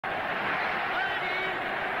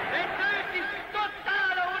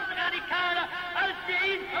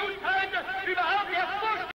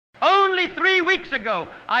only 3 weeks ago,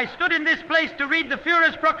 I stood in this place to read the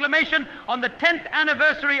Führer's proclamation on the 10th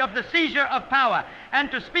anniversary of the seizure of power,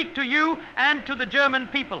 and to speak to you and to the German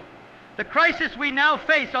people. The crisis we now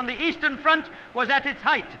face on the Eastern Front was at its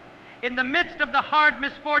height. In the midst of the hard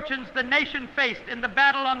misfortunes the nation faced in the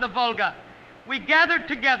battle on the Volga, we gathered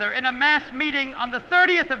together in a mass meeting on the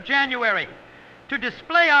 30th of January to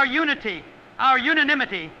display our unity, our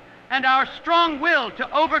unanimity, and our strong will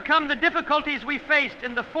to overcome the difficulties we faced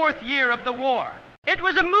in the 4th year of the war. It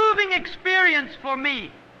was a moving experience for me,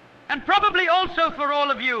 and probably also for all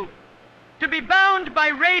of you, to be bound by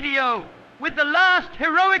radio with the last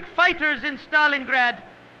heroic fighters in Stalingrad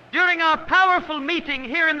during our powerful meeting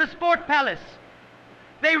here in the Sport Palace.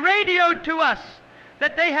 They radioed to us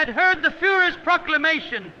that they had heard the Führer's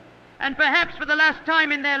proclamation, and perhaps for the last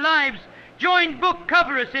time in their lives, joined book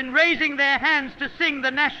covers in raising their hands to sing the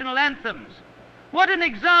national anthems. What an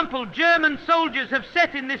example German soldiers have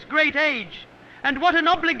set in this great age, and what an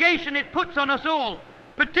obligation it puts on us all,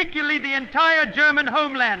 particularly the entire German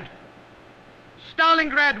homeland.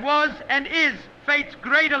 Stalingrad was and is fate's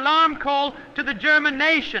great alarm call to the German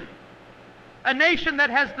nation, a nation that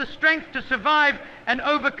has the strength to survive and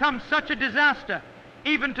overcome such a disaster.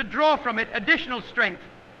 Even to draw from it additional strength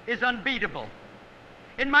is unbeatable.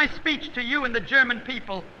 In my speech to you and the German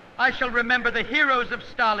people, I shall remember the heroes of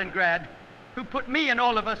Stalingrad who put me and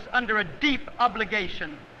all of us under a deep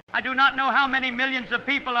obligation. I do not know how many millions of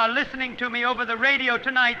people are listening to me over the radio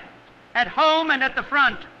tonight, at home and at the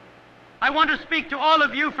front. I want to speak to all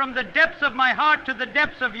of you from the depths of my heart to the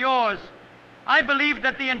depths of yours. I believe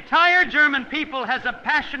that the entire German people has a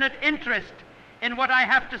passionate interest in what I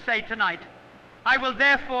have to say tonight. I will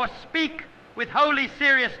therefore speak with holy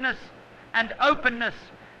seriousness and openness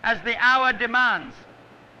as the hour demands.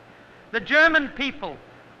 The German people,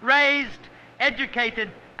 raised, educated,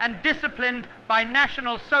 and disciplined by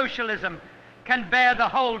National Socialism, can bear the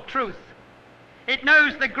whole truth. It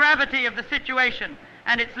knows the gravity of the situation,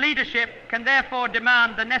 and its leadership can therefore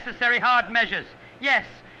demand the necessary hard measures. Yes,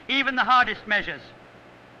 even the hardest measures.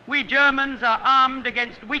 We Germans are armed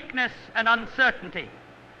against weakness and uncertainty.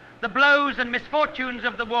 The blows and misfortunes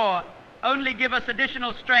of the war only give us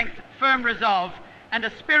additional strength, firm resolve, and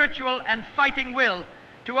a spiritual and fighting will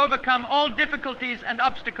to overcome all difficulties and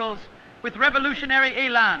obstacles with revolutionary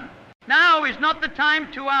elan. Now is not the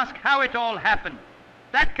time to ask how it all happened.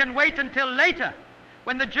 That can wait until later,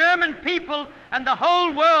 when the German people and the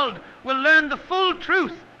whole world will learn the full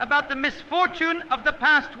truth about the misfortune of the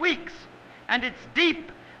past weeks and its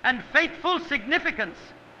deep and fateful significance.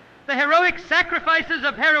 The heroic sacrifices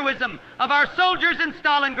of heroism of our soldiers in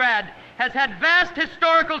Stalingrad has had vast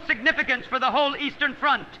historical significance for the whole Eastern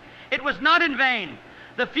Front. It was not in vain.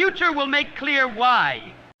 The future will make clear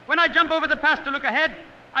why. When I jump over the past to look ahead,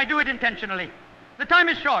 I do it intentionally. The time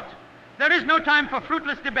is short. There is no time for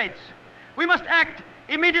fruitless debates. We must act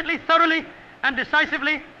immediately, thoroughly, and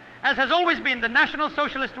decisively, as has always been the National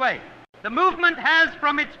Socialist way. The movement has,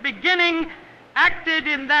 from its beginning, acted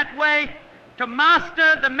in that way to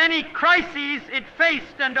master the many crises it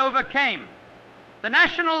faced and overcame. The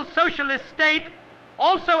National Socialist state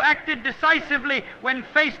also acted decisively when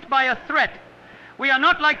faced by a threat. We are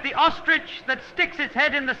not like the ostrich that sticks its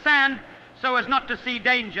head in the sand so as not to see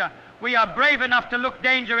danger. We are brave enough to look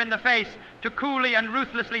danger in the face, to coolly and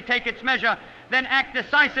ruthlessly take its measure, then act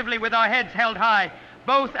decisively with our heads held high.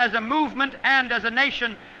 Both as a movement and as a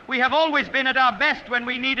nation, we have always been at our best when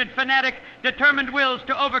we needed fanatic, determined wills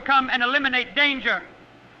to overcome and eliminate danger,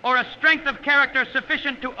 or a strength of character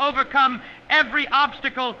sufficient to overcome every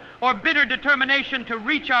obstacle, or bitter determination to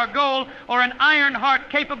reach our goal, or an iron heart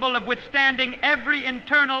capable of withstanding every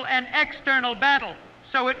internal and external battle.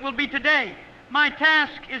 So it will be today. My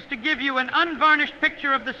task is to give you an unvarnished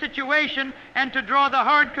picture of the situation and to draw the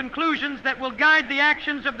hard conclusions that will guide the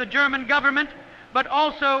actions of the German government, but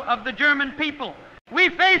also of the German people. We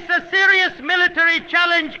face a serious military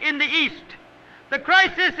challenge in the East. The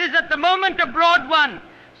crisis is at the moment a broad one,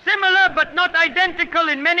 similar but not identical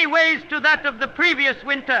in many ways to that of the previous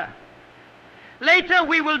winter. Later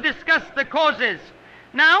we will discuss the causes.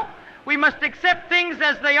 Now we must accept things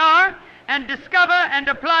as they are and discover and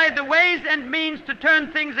apply the ways and means to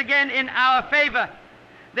turn things again in our favor.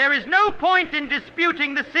 There is no point in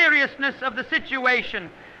disputing the seriousness of the situation.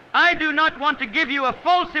 I do not want to give you a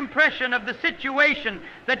false impression of the situation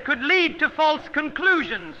that could lead to false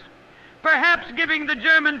conclusions, perhaps giving the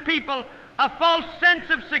German people a false sense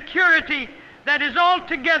of security that is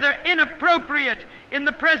altogether inappropriate in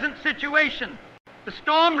the present situation. The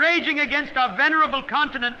storm raging against our venerable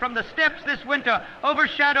continent from the steppes this winter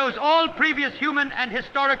overshadows all previous human and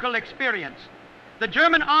historical experience. The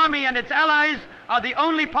German army and its allies are the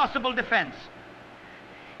only possible defense.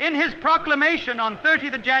 In his proclamation on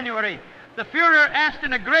 30th of January, the Führer asked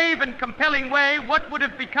in a grave and compelling way what would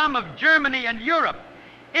have become of Germany and Europe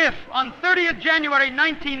if, on 30th January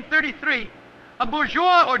 1933, a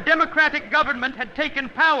bourgeois or democratic government had taken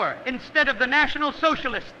power instead of the National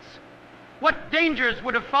Socialists. What dangers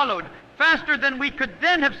would have followed faster than we could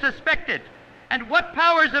then have suspected, and what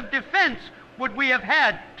powers of defense would we have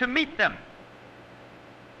had to meet them?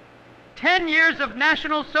 10 years of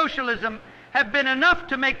National Socialism have been enough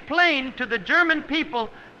to make plain to the German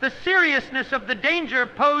people the seriousness of the danger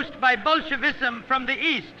posed by Bolshevism from the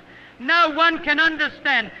East. Now one can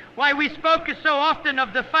understand why we spoke so often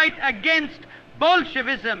of the fight against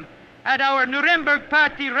Bolshevism at our Nuremberg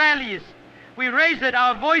Party rallies. We raised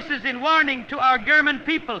our voices in warning to our German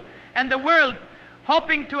people and the world,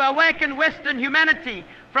 hoping to awaken Western humanity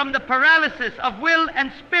from the paralysis of will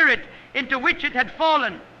and spirit into which it had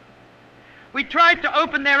fallen. We tried to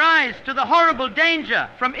open their eyes to the horrible danger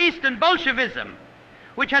from Eastern Bolshevism,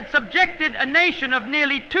 which had subjected a nation of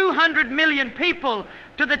nearly 200 million people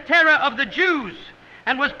to the terror of the Jews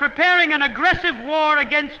and was preparing an aggressive war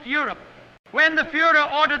against Europe. When the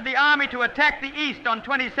Führer ordered the army to attack the East on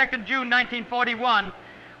 22nd June 1941,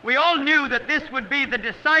 we all knew that this would be the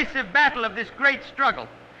decisive battle of this great struggle.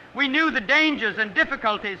 We knew the dangers and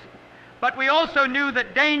difficulties, but we also knew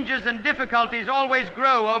that dangers and difficulties always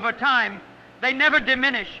grow over time. They never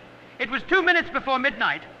diminish. It was 2 minutes before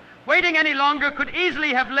midnight. Waiting any longer could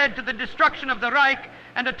easily have led to the destruction of the Reich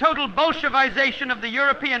and a total Bolshevization of the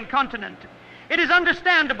European continent. It is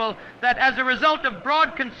understandable that as a result of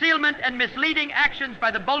broad concealment and misleading actions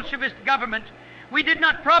by the Bolshevist government, we did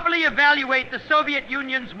not properly evaluate the Soviet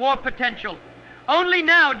Union's war potential. Only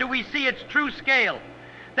now do we see its true scale.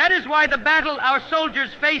 That is why the battle our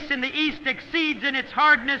soldiers face in the East exceeds in its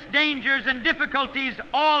hardness, dangers, and difficulties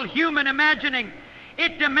all human imagining.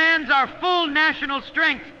 It demands our full national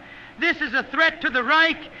strength. This is a threat to the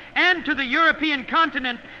Reich and to the European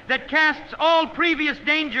continent that casts all previous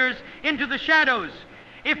dangers into the shadows.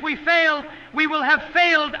 If we fail, we will have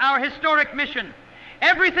failed our historic mission.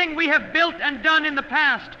 Everything we have built and done in the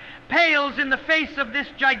past pales in the face of this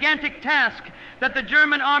gigantic task that the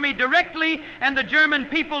German army directly and the German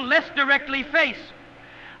people less directly face.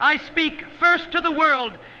 I speak first to the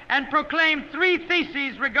world and proclaim 3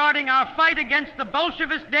 theses regarding our fight against the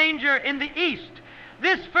Bolshevist danger in the East.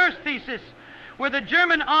 This first thesis: were the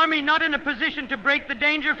German army not in a position to break the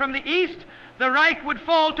danger from the East, the Reich would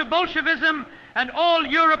fall to Bolshevism and all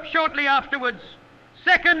Europe shortly afterwards.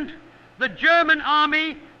 Second, the German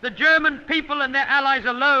army, the German people and their allies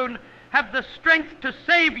alone have the strength to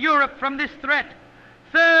save Europe from this threat.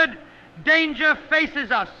 Third, danger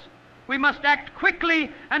faces us. We must act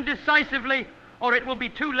quickly and decisively, or it will be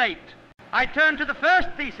too late. I turn to the first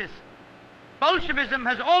thesis. Bolshevism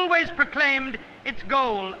has always proclaimed its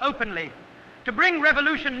goal openly: to bring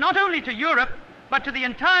revolution not only to Europe, but to the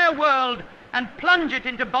entire world and plunge it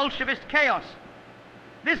into Bolshevist chaos.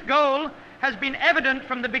 This goal has been evident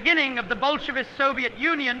from the beginning of the Bolshevist Soviet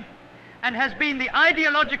Union and has been the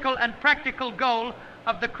ideological and practical goal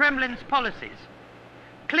of the Kremlin's policies.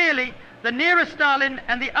 Clearly, the nearer Stalin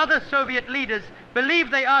and the other Soviet leaders believe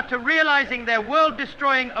they are to realizing their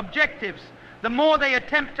world-destroying objectives, the more they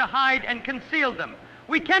attempt to hide and conceal them.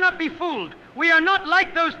 We cannot be fooled. We are not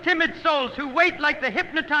like those timid souls who wait like the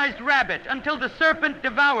hypnotized rabbit until the serpent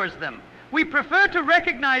devours them. We prefer to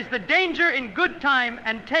recognize the danger in good time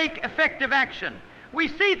and take effective action. We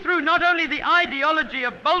see through not only the ideology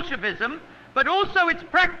of Bolshevism, but also its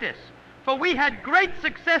practice, for we had great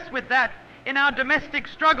success with that in our domestic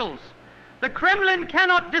struggles. The Kremlin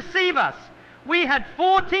cannot deceive us. We had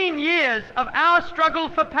 14 years of our struggle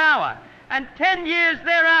for power and 10 years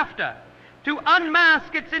thereafter to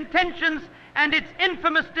unmask its intentions and its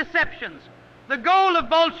infamous deceptions. The goal of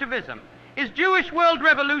Bolshevism is Jewish world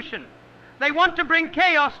revolution. They want to bring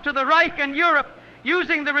chaos to the Reich and Europe,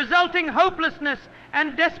 using the resulting hopelessness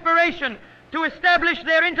and desperation to establish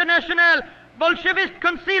their international Bolshevist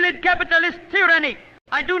concealed capitalist tyranny.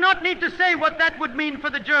 I do not need to say what that would mean for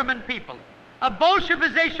the German people. A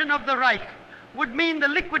Bolshevization of the Reich would mean the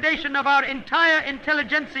liquidation of our entire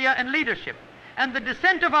intelligentsia and leadership, and the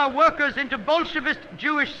descent of our workers into Bolshevist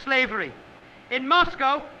Jewish slavery. In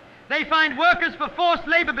Moscow, they find workers for forced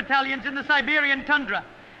labor battalions in the Siberian tundra,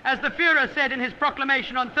 as the Führer said in his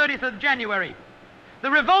proclamation on 30th of January. The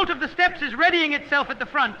revolt of the steppes is readying itself at the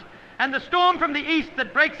front, and the storm from the east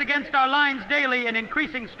that breaks against our lines daily in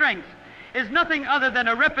increasing strength is nothing other than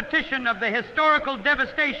a repetition of the historical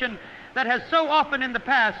devastation that has so often in the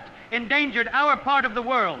past endangered our part of the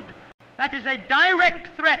world. That is a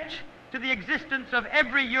direct threat to the existence of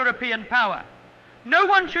every European power. No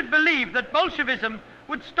one should believe that Bolshevism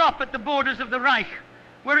would stop at the borders of the Reich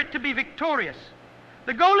were it to be victorious.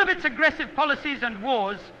 The goal of its aggressive policies and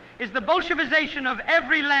wars is the Bolshevization of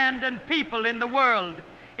every land and people in the world.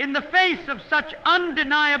 In the face of such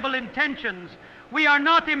undeniable intentions, we are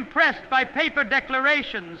not impressed by paper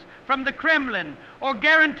declarations from the Kremlin or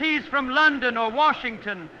guarantees from London or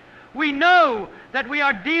Washington. We know that we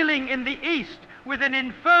are dealing in the East with an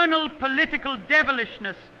infernal political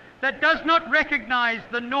devilishness that does not recognize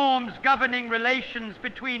the norms governing relations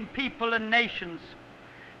between people and nations.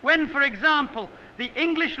 When, for example, the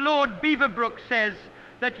English Lord Beaverbrook says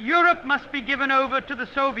that Europe must be given over to the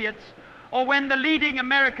Soviets, or when the leading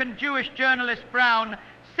American Jewish journalist Brown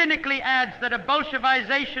cynically adds that a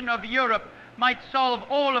Bolshevization of Europe might solve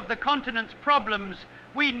all of the continent's problems,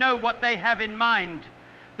 we know what they have in mind.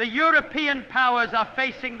 The European powers are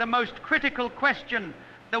facing the most critical question.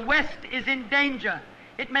 The West is in danger.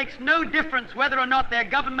 It makes no difference whether or not their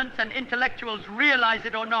governments and intellectuals realize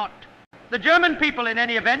it or not. The German people, in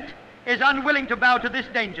any event, is unwilling to bow to this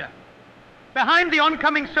danger. Behind the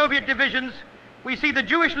oncoming Soviet divisions, we see the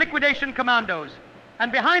Jewish liquidation commandos,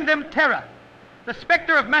 and behind them terror, the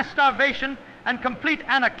specter of mass starvation and complete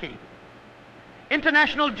anarchy.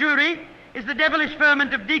 International Jewry is the devilish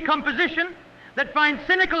ferment of decomposition that finds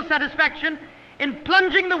cynical satisfaction in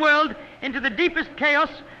plunging the world into the deepest chaos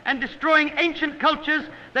and destroying ancient cultures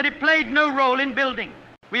that it played no role in building.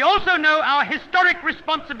 We also know our historic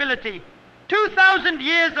responsibility. 2,000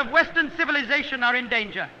 years of Western civilization are in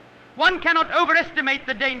danger. One cannot overestimate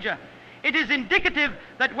the danger. It is indicative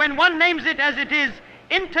that when one names it as it is,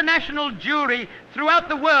 international Jewry throughout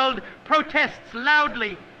the world protests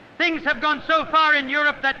loudly. Things have gone so far in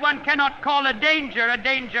Europe that one cannot call a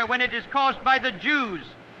danger when it is caused by the Jews.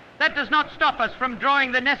 That does not stop us from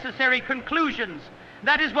drawing the necessary conclusions.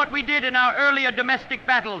 That is what we did in our earlier domestic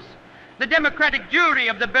battles. The democratic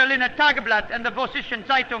Jewry of the Berliner Tageblatt and the Vossischen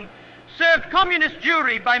Zeitung served communist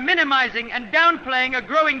Jewry by minimizing and downplaying a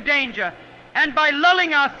growing danger, and by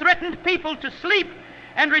lulling our threatened people to sleep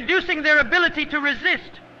and reducing their ability to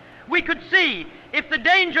resist. We could see, if the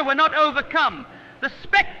danger were not overcome, the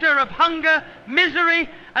specter of hunger, misery,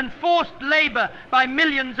 and forced labor by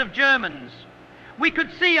millions of Germans. We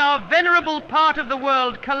could see our venerable part of the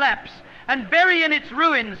world collapse and bury in its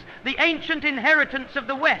ruins the ancient inheritance of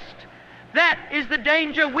the West. That is the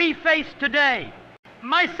danger we face today.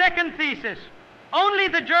 My second thesis: only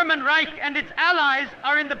the German Reich and its allies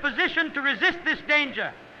are in the position to resist this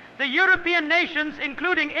danger. The European nations,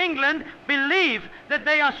 including England, believe that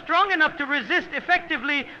they are strong enough to resist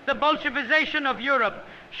effectively the Bolshevization of Europe.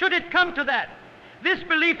 Should it come to that, this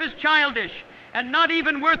belief is childish and not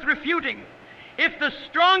even worth refuting. If the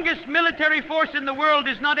strongest military force in the world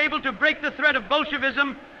is not able to break the threat of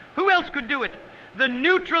Bolshevism, who else could do it? The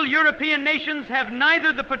neutral European nations have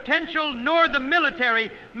neither the potential nor the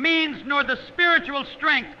military means nor the spiritual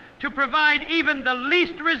strength to provide even the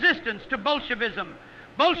least resistance to Bolshevism.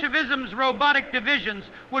 Bolshevism's robotic divisions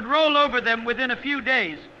would roll over them within a few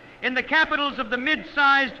days. In the capitals of the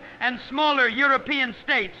mid-sized and smaller European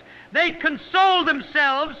states, they console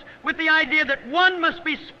themselves with the idea that one must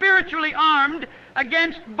be spiritually armed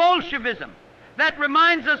against Bolshevism. That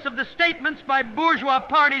reminds us of the statements by bourgeois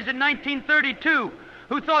parties in 1932,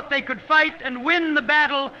 who thought they could fight and win the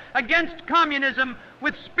battle against communism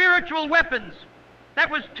with spiritual weapons.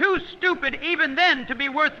 That was too stupid even then to be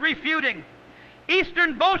worth refuting.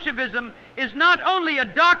 Eastern Bolshevism is not only a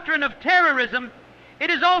doctrine of terrorism, it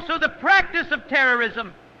is also the practice of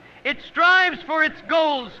terrorism. It strives for its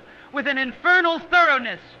goals with an infernal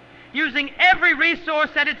thoroughness, using every resource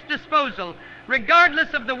at its disposal,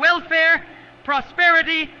 regardless of the welfare,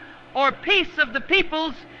 prosperity, or peace of the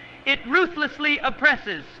peoples it ruthlessly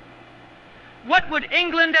oppresses. What would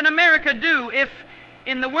England and America do if,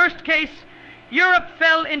 in the worst case, Europe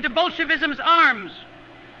fell into Bolshevism's arms?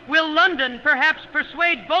 Will London perhaps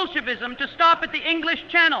persuade Bolshevism to stop at the English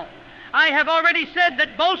Channel? I have already said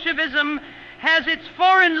that Bolshevism has its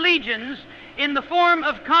foreign legions in the form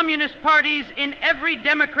of communist parties in every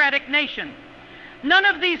democratic nation. None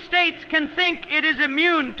of these states can think it is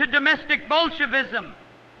immune to domestic Bolshevism.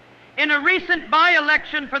 In a recent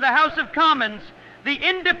by-election for the House of Commons, the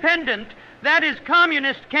independent, that is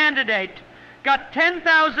communist candidate, got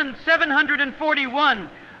 10,741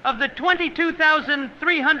 of the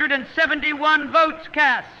 22,371 votes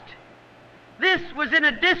cast. This was in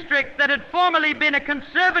a district that had formerly been a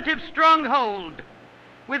conservative stronghold.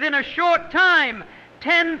 Within a short time,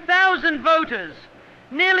 10,000 voters,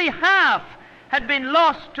 nearly half, had been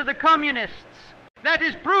lost to the communists. That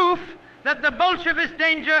is proof that the Bolshevist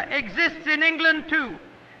danger exists in England too.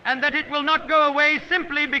 and that it will not go away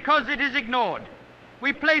simply because it is ignored.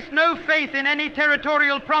 We place no faith in any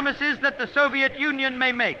territorial promises that the Soviet Union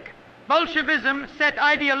may make. Bolshevism set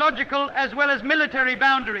ideological as well as military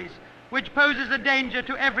boundaries, which poses a danger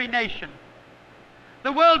to every nation.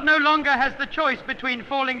 The world no longer has the choice between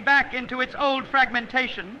falling back into its old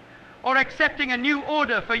fragmentation or accepting a new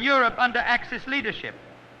order for Europe under Axis leadership.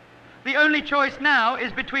 The only choice now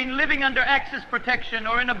is between living under Axis protection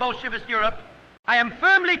or in a Bolshevist Europe. I am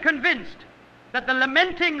firmly convinced that the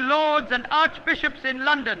lamenting lords and archbishops in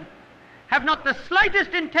London have not the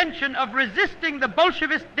slightest intention of resisting the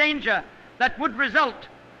Bolshevist danger that would result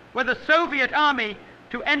were the Soviet army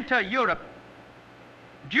to enter Europe.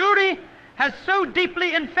 Jewry has so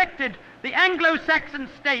deeply infected the Anglo-Saxon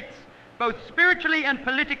states, both spiritually and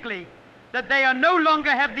politically, that they are no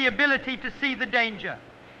longer have the ability to see the danger.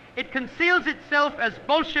 It conceals itself as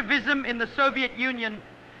Bolshevism in the Soviet Union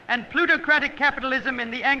and plutocratic capitalism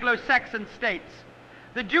in the Anglo-Saxon states.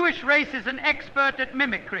 The Jewish race is an expert at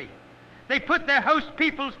mimicry. They put their host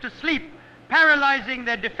peoples to sleep, paralyzing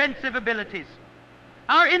their defensive abilities.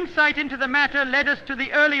 Our insight into the matter led us to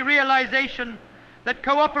the early realization that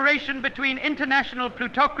cooperation between international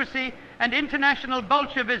plutocracy and international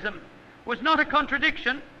Bolshevism was not a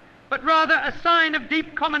contradiction, but rather a sign of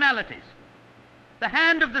deep commonalities. The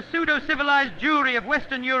hand of the pseudo-civilized Jewry of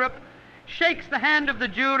Western Europe shakes the hand of the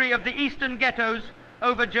Jewry of the Eastern ghettos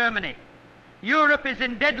over Germany. Europe is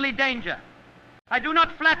in deadly danger. I do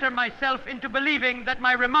not flatter myself into believing that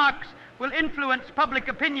my remarks will influence public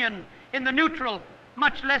opinion in the neutral,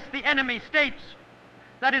 much less the enemy states.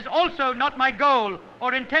 That is also not my goal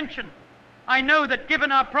or intention. I know that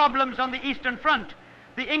given our problems on the Eastern Front,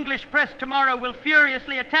 the English press tomorrow will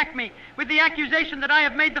furiously attack me with the accusation that I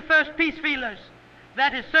have made the first peace feelers.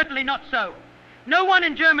 That is certainly not so. No one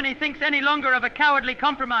in Germany thinks any longer of a cowardly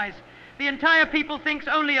compromise. The entire people thinks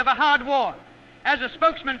only of a hard war. As a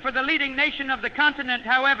spokesman for the leading nation of the continent,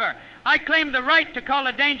 however, I claim the right to call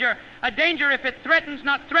a danger if it threatens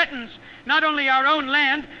not only our own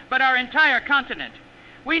land, but our entire continent.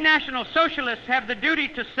 We National Socialists have the duty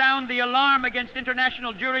to sound the alarm against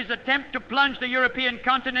International Jewry's attempt to plunge the European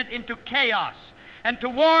continent into chaos, and to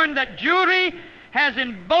warn that Jewry has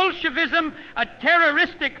in Bolshevism a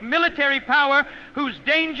terroristic military power whose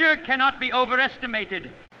danger cannot be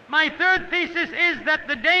overestimated. My third thesis is that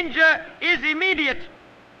the danger is immediate.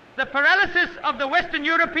 The paralysis of the Western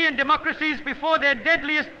European democracies before their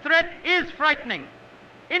deadliest threat is frightening.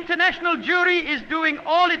 International Jewry is doing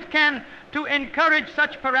all it can to encourage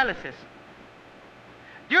such paralysis.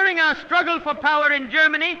 During our struggle for power in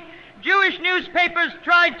Germany, Jewish newspapers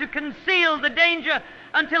tried to conceal the danger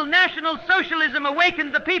until National Socialism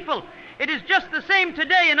awakened the people. It is just the same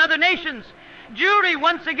today in other nations. Jewry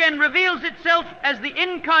once again reveals itself as the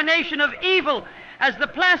incarnation of evil, as the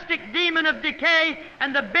plastic demon of decay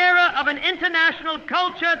and the bearer of an international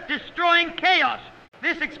culture destroying chaos.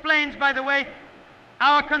 This explains, by the way,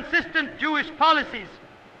 our consistent Jewish policies.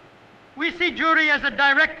 We see Jewry as a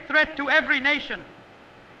direct threat to every nation.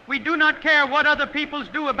 We do not care what other peoples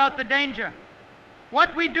do about the danger.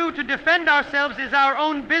 What we do to defend ourselves is our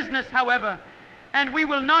own business, however, and we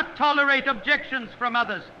will not tolerate objections from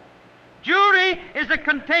others. Jewry is a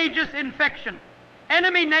contagious infection.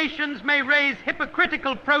 Enemy nations may raise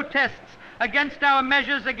hypocritical protests against our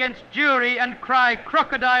measures against Jewry and cry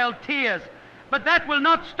crocodile tears, but that will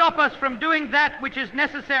not stop us from doing that which is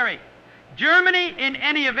necessary. Germany, in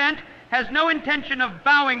any event, has no intention of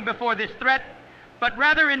bowing before this threat, but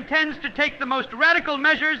rather intends to take the most radical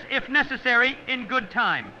measures, if necessary, in good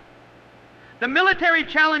time. The military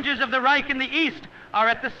challenges of the Reich in the East are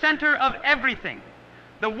at the center of everything.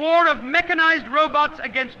 The war of mechanized robots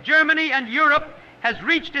against Germany and Europe has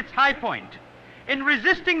reached its high point. In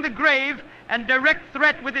resisting the grave and direct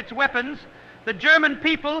threat with its weapons, the German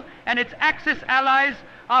people and its Axis allies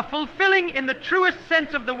are fulfilling, in the truest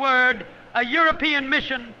sense of the word, a European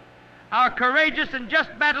mission. Our courageous and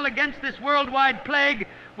just battle against this worldwide plague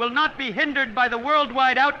will not be hindered by the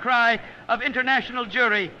worldwide outcry of international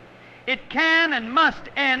Jewry. It can and must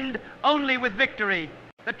end only with victory.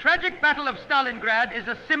 The tragic Battle of Stalingrad is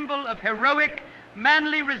a symbol of heroic,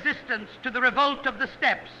 manly resistance to the revolt of the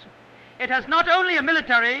steppes. It has not only a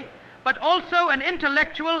military, but also an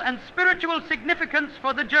intellectual and spiritual significance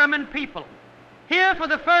for the German people. Here, for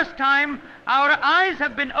the first time, our eyes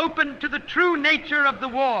have been opened to the true nature of the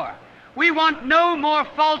war. We want no more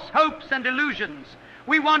false hopes and illusions.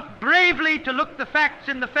 We want bravely to look the facts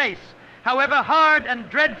in the face, however hard and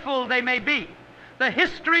dreadful they may be. The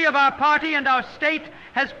history of our party and our state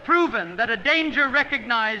has proven that a danger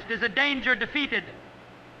recognized is a danger defeated.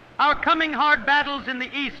 Our coming hard battles in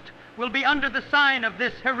the East will be under the sign of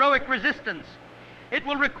this heroic resistance. It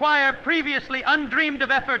will require previously undreamed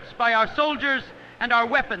of efforts by our soldiers and our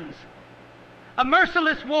weapons. A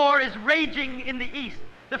merciless war is raging in the East.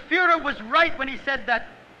 The Führer was right when he said that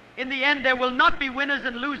in the end there will not be winners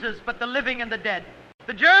and losers, but the living and the dead.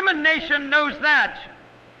 The German nation knows that.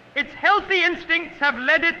 Its healthy instincts have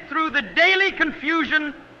led it through the daily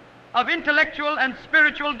confusion of intellectual and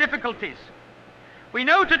spiritual difficulties. We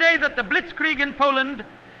know today that the Blitzkrieg in Poland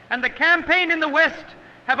and the campaign in the West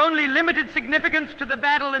have only limited significance to the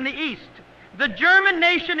battle in the East. The German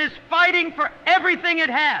nation is fighting for everything it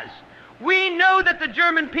has. We know that the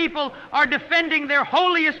German people are defending their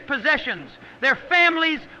holiest possessions, their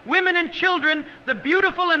families, women and children, the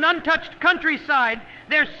beautiful and untouched countryside,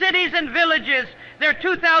 their cities and villages, their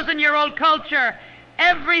 2,000-year-old culture,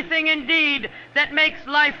 everything indeed that makes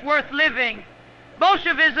life worth living.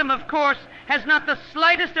 Bolshevism, of course, has not the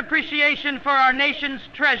slightest appreciation for our nation's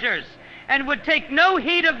treasures and would take no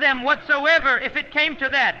heed of them whatsoever if it came to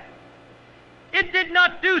that. It did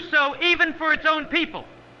not do so even for its own people.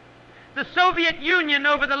 The Soviet Union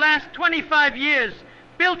over the last 25 years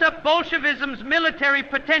built up Bolshevism's military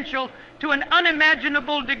potential to an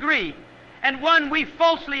unimaginable degree, and one we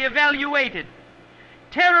falsely evaluated.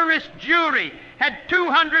 Terrorist Jewry had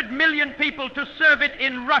 200 million people to serve it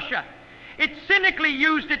in Russia. It cynically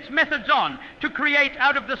used its methods on to create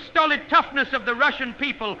out of the stolid toughness of the Russian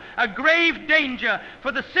people a grave danger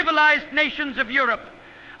for the civilized nations of Europe.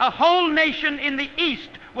 A whole nation in the East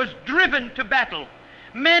was driven to battle.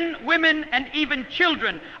 Men, women, and even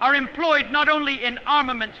children are employed not only in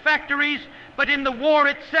armaments factories, but in the war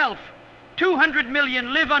itself. 200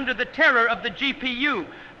 million live under the terror of the GPU,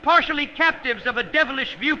 partially captives of a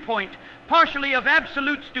devilish viewpoint, partially of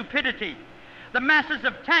absolute stupidity. The masses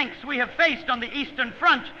of tanks we have faced on the Eastern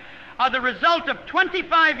Front are the result of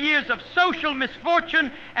 25 years of social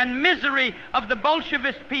misfortune and misery of the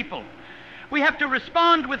Bolshevist people. We have to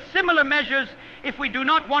respond with similar measures if we do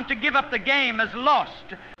not want to give up the game as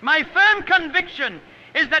lost. My firm conviction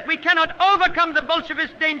is that we cannot overcome the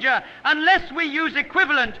Bolshevist danger unless we use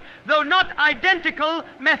equivalent, though not identical,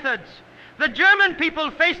 methods. The German people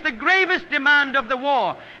face the gravest demand of the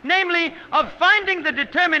war, namely of finding the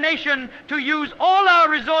determination to use all our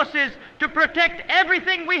resources to protect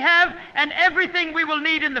everything we have and everything we will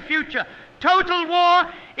need in the future. Total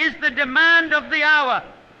war is the demand of the hour.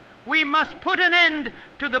 We must put an end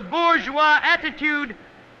to the bourgeois attitude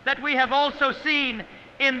that we have also seen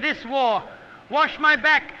in this war. Wash my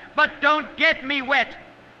back, but don't get me wet.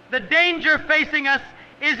 The danger facing us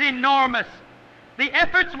is enormous. The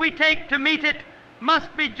efforts we take to meet it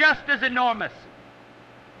must be just as enormous.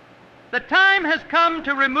 The time has come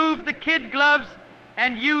to remove the kid gloves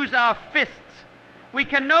and use our fists. We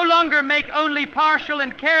can no longer make only partial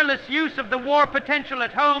and careless use of the war potential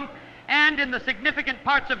at home and in the significant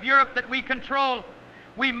parts of Europe that we control.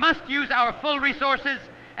 We must use our full resources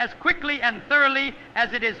as quickly and thoroughly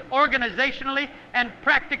as it is organizationally and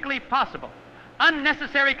practically possible.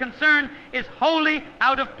 Unnecessary concern is wholly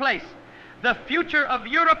out of place. The future of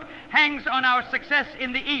Europe hangs on our success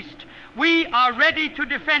in the East. We are ready to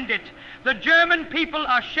defend it. The German people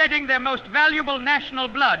are shedding their most valuable national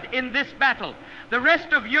blood in this battle. The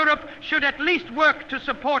rest of Europe should at least work to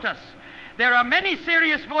support us. There are many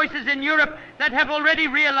serious voices in Europe that have already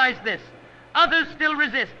realized this. Others still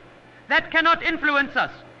resist. That cannot influence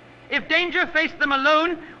us. If danger faced them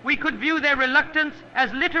alone, we could view their reluctance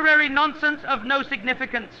as literary nonsense of no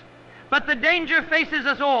significance. But the danger faces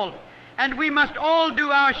us all, and we must all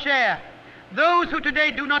do our share. Those who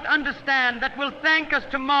today do not understand that will thank us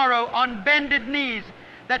tomorrow on bended knees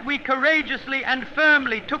that we courageously and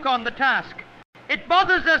firmly took on the task. It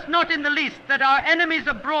bothers us not in the least that our enemies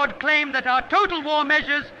abroad claim that our total war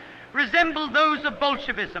measures resemble those of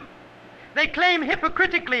Bolshevism. They claim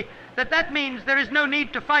hypocritically that that means there is no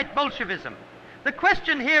need to fight Bolshevism. The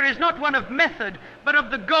question here is not one of method, but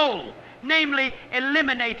of the goal, namely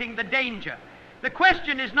eliminating the danger. The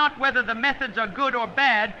question is not whether the methods are good or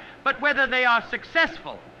bad, but whether they are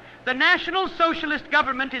successful. The National Socialist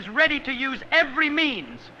government is ready to use every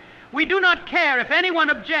means. We do not care if anyone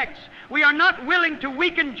objects. We are not willing to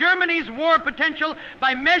weaken Germany's war potential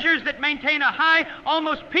by measures that maintain a high,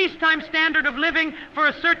 almost peacetime standard of living for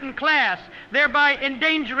a certain class, thereby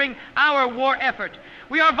endangering our war effort.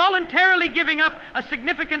 We are voluntarily giving up a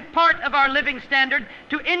significant part of our living standard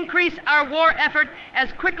to increase our war effort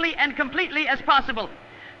as quickly and completely as possible.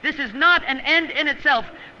 This is not an end in itself,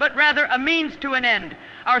 but rather a means to an end.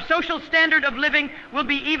 Our social standard of living will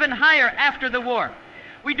be even higher after the war.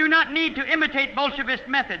 We do not need to imitate Bolshevist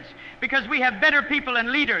methods because we have better people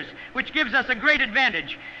and leaders, which gives us a great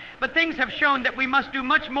advantage. But things have shown that we must do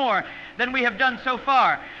much more than we have done so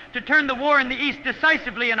far to turn the war in the East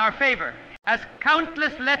decisively in our favor. As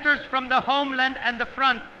countless letters from the homeland and the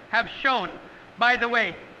front have shown, by the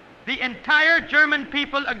way, the entire German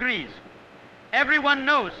people agrees. Everyone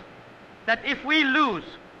knows that if we lose,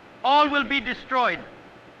 all will be destroyed.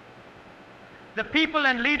 The people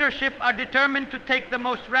and leadership are determined to take the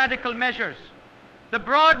most radical measures. The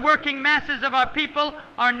broad working masses of our people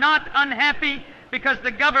are not unhappy because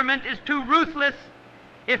the government is too ruthless.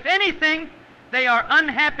 If anything, they are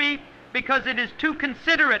unhappy because it is too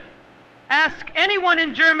considerate. Ask anyone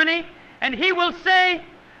in Germany, and he will say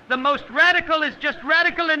the most radical is just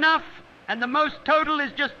radical enough, and the most total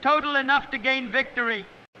is just total enough to gain victory.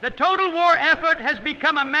 The total war effort has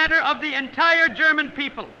become a matter of the entire German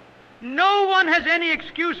people. No one has any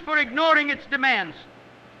excuse for ignoring its demands.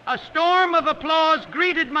 A storm of applause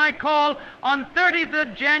greeted my call on 30th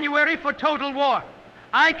of January for total war.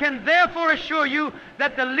 I can therefore assure you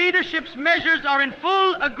that the leadership's measures are in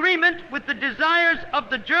full agreement with the desires of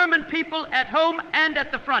the German people at home and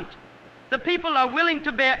at the front. The people are willing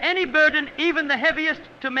to bear any burden, even the heaviest,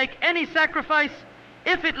 to make any sacrifice,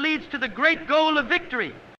 if it leads to the great goal of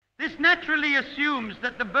victory. This naturally assumes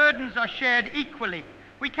that the burdens are shared equally.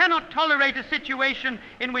 We cannot tolerate a situation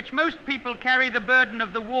in which most people carry the burden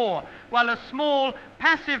of the war, while a small,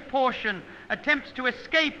 passive portion attempts to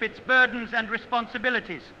escape its burdens and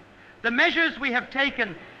responsibilities. The measures we have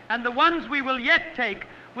taken, and the ones we will yet take,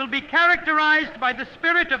 will be characterized by the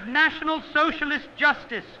spirit of National Socialist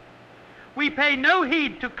justice. We pay no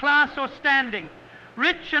heed to class or standing.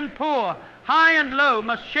 Rich and poor, high and low,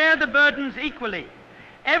 must share the burdens equally.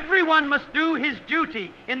 Everyone must do his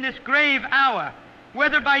duty in this grave hour,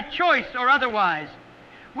 whether by choice or otherwise.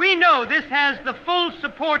 We know this has the full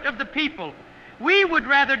support of the people. We would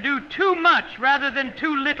rather do too much rather than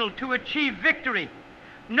too little to achieve victory.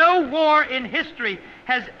 No war in history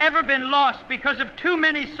has ever been lost because of too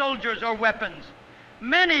many soldiers or weapons.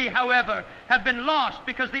 Many, however, have been lost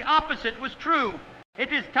because the opposite was true.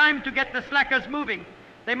 It is time to get the slackers moving.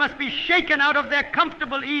 They must be shaken out of their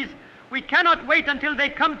comfortable ease. We cannot wait until they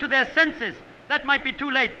come to their senses. That might be too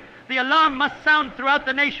late. The alarm must sound throughout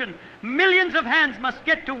the nation. Millions of hands must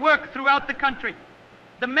get to work throughout the country.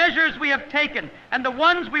 The measures we have taken, and the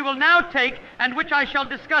ones we will now take, and which I shall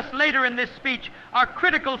discuss later in this speech, are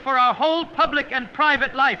critical for our whole public and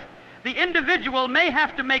private life. The individual may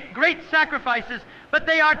have to make great sacrifices, but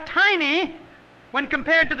they are tiny when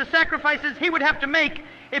compared to the sacrifices he would have to make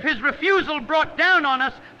if his refusal brought down on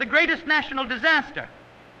us the greatest national disaster.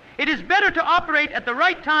 It is better to operate at the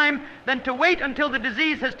right time than to wait until the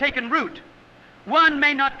disease has taken root. One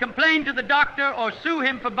may not complain to the doctor or sue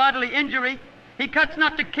him for bodily injury. He cuts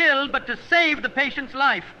not to kill, but to save the patient's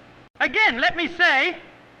life. Again, let me say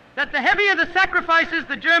that the heavier the sacrifices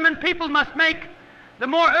the German people must make, the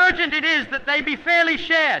more urgent it is that they be fairly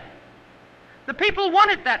shared. The people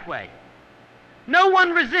want it that way. No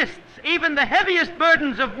one resists even the heaviest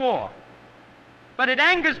burdens of war. But it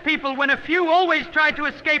angers people when a few always try to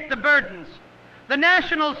escape the burdens. The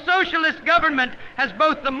National Socialist government has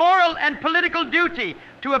both the moral and political duty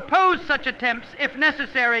to oppose such attempts, if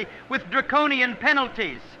necessary, with draconian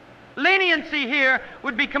penalties. Leniency here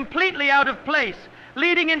would be completely out of place,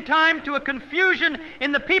 leading in time to a confusion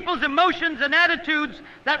in the people's emotions and attitudes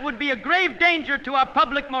that would be a grave danger to our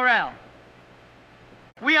public morale.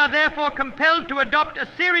 We are therefore compelled to adopt a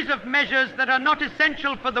series of measures that are not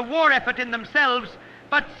essential for the war effort in themselves,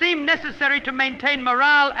 but seem necessary to maintain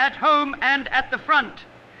morale at home and at the front.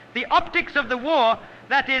 The optics of the war,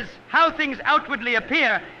 that is, how things outwardly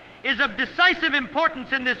appear, is of decisive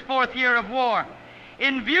importance in this fourth year of war.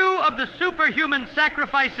 In view of the superhuman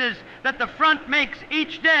sacrifices that the front makes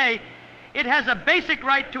each day, it has a basic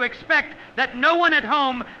right to expect that no one at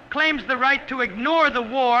home claims the right to ignore the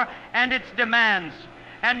war and its demands.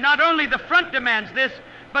 And not only the front demands this,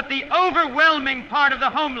 but the overwhelming part of the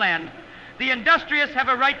homeland. The industrious have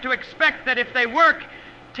a right to expect that if they work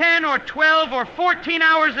 10 or 12 or 14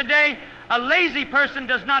 hours a day, a lazy person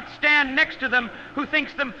does not stand next to them who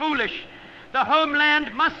thinks them foolish. The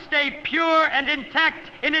homeland must stay pure and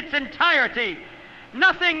intact in its entirety.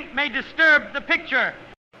 Nothing may disturb the picture.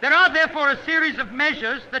 There are therefore a series of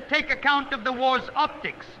measures that take account of the war's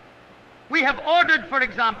optics. We have ordered, for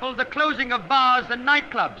example, the closing of bars and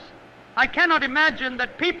nightclubs. I cannot imagine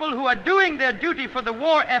that people who are doing their duty for the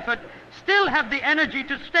war effort still have the energy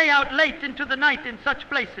to stay out late into the night in such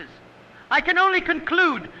places. I can only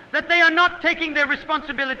conclude that they are not taking their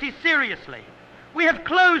responsibilities seriously. We have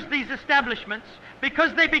closed these establishments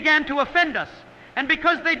because they began to offend us and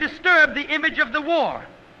because they disturb the image of the war.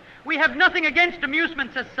 We have nothing against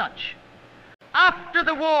amusements as such. After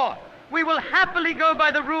the war, we will happily go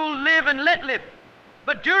by the rule, live and let live.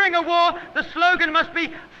 But during a war, the slogan must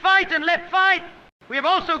be fight and let fight. We have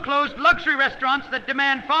also closed luxury restaurants that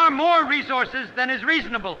demand far more resources than is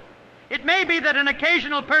reasonable. It may be that an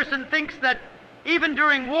occasional person thinks that even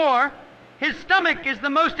during war, his stomach is the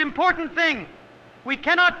most important thing. We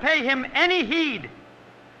cannot pay him any heed.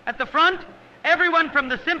 At the front, everyone from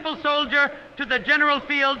the simple soldier to the general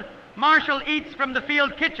field marshal eats from the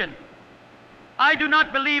field kitchen. I do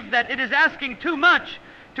not believe that it is asking too much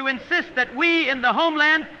to insist that we in the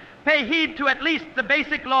homeland pay heed to at least the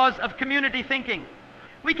basic laws of community thinking.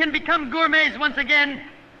 We can become gourmets once again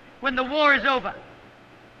when the war is over.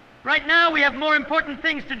 Right now, we have more important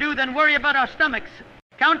things to do than worry about our stomachs.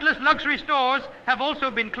 Countless luxury stores have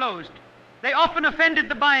also been closed. They often offended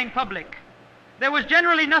the buying public. There was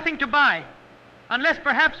generally nothing to buy, unless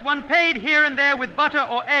perhaps one paid here and there with butter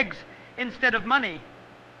or eggs instead of money.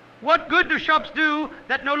 What good do shops do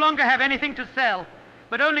that no longer have anything to sell,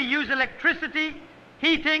 but only use electricity,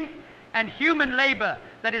 heating, and human labor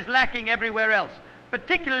that is lacking everywhere else,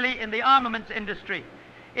 particularly in the armaments industry?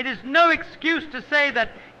 It is no excuse to say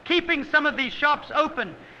that keeping some of these shops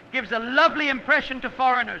open gives a lovely impression to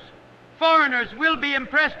foreigners. Foreigners will be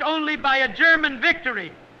impressed only by a German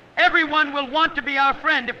victory. Everyone will want to be our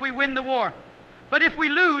friend if we win the war. But if we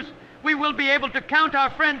lose, we will be able to count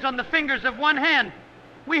our friends on the fingers of one hand.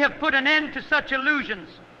 We have put an end to such illusions.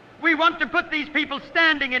 We want to put these people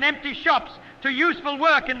standing in empty shops to useful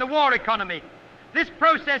work in the war economy. This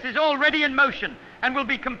process is already in motion and will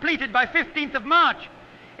be completed by 15th of March.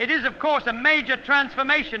 It is, of course, a major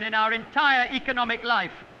transformation in our entire economic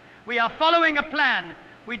life. We are following a plan.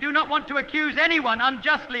 We do not want to accuse anyone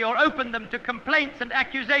unjustly or open them to complaints and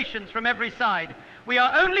accusations from every side. We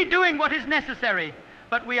are only doing what is necessary,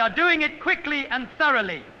 but we are doing it quickly and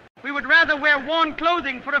thoroughly. We would rather wear worn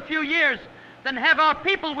clothing for a few years than have our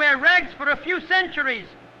people wear rags for a few centuries.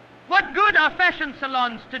 What good are fashion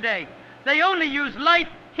salons today? They only use light,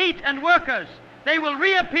 heat, and workers. They will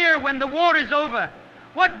reappear when the war is over.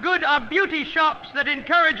 What good are beauty shops that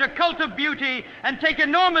encourage a cult of beauty and take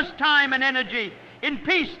enormous time and energy? In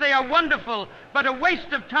peace they are wonderful, but a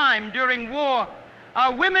waste of time during war.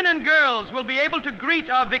 Our women and girls will be able to greet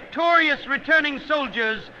our victorious returning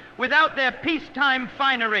soldiers without their peacetime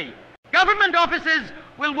finery. Government offices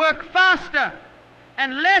will work faster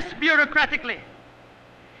and less bureaucratically.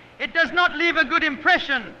 It does not leave a good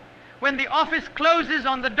impression when the office closes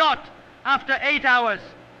on the dot after 8 hours.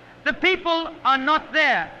 The people are not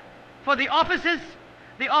there for the offices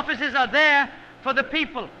are there for the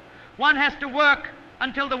people. One has to work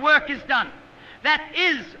until the work is done. That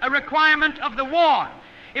is a requirement of the war.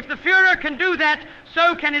 If the Führer can do that,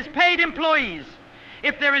 so can his paid employees.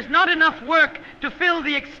 If there is not enough work to fill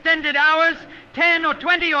the extended hours, 10 or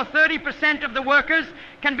 20 or 30% of the workers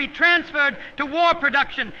can be transferred to war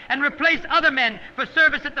production and replace other men for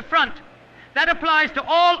service at the front. That applies to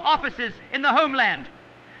all offices in the homeland.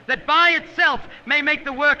 That by itself may make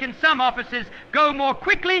the work in some offices go more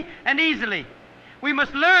quickly and easily. We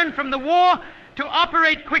must learn from the war to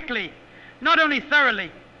operate quickly, not only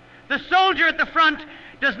thoroughly. The soldier at the front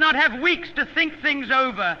does not have weeks to think things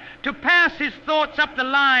over, to pass his thoughts up the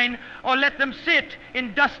line or let them sit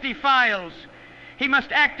in dusty files. He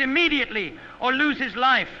must act immediately or lose his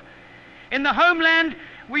life. In the homeland,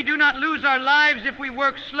 we do not lose our lives if we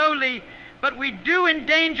work slowly, but we do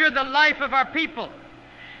endanger the life of our people.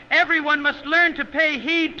 Everyone must learn to pay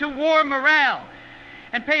heed to war morale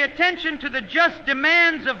and pay attention to the just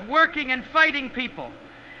demands of working and fighting people.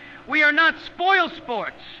 We are not spoil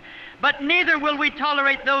sports, but neither will we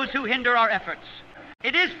tolerate those who hinder our efforts.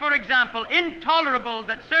 It is, for example, intolerable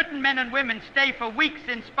that certain men and women stay for weeks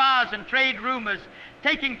in spas and trade rumors,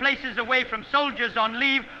 taking places away from soldiers on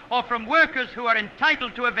leave or from workers who are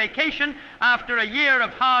entitled to a vacation after a year of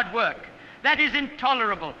hard work. That is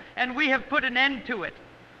intolerable, and we have put an end to it.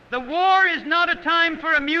 The war is not a time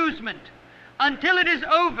for amusement. Until it is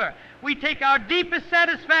over, we take our deepest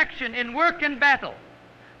satisfaction in work and battle.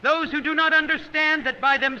 Those who do not understand that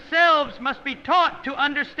by themselves must be taught to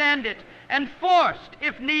understand it and forced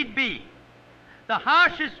if need be. The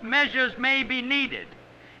harshest measures may be needed.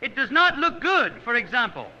 It does not look good, for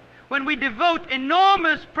example, when we devote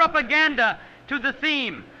enormous propaganda to the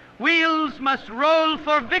theme, "Wheels must roll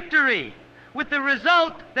for victory," with the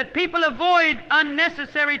result that people avoid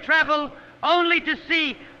unnecessary travel only to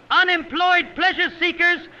see unemployed pleasure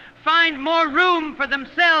seekers find more room for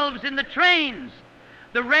themselves in the trains.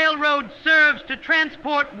 The railroad serves to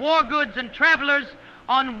transport war goods and travelers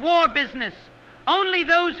on war business. Only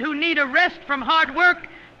those who need a rest from hard work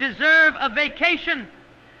deserve a vacation.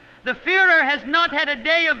 The Führer has not had a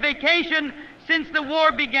day of vacation since the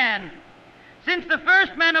war began. Since the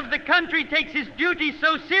first man of the country takes his duty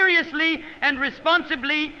so seriously and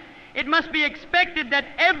responsibly, it must be expected that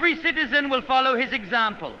every citizen will follow his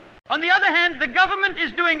example. On the other hand, the government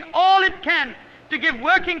is doing all it can to give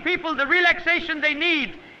working people the relaxation they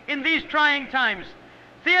need in these trying times.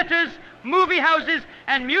 Theaters, movie houses,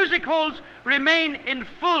 and music halls remain in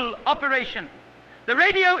full operation. The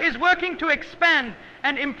radio is working to expand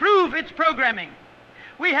and improve its programming.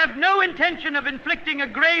 We have no intention of inflicting a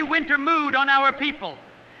gray winter mood on our people.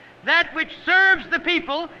 That which serves the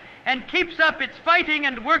people and keeps up its fighting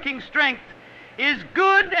and working strength is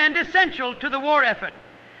good and essential to the war effort.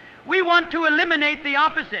 We want to eliminate the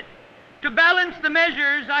opposite. To balance the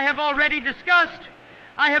measures I have already discussed,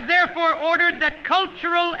 I have therefore ordered that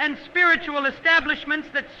cultural and spiritual establishments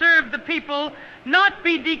that serve the people not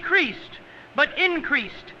be decreased, but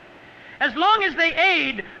increased. As long as they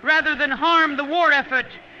aid rather than harm the war effort,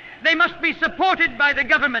 they must be supported by the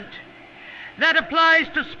government. That applies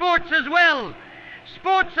to sports as well.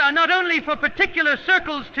 Sports are not only for particular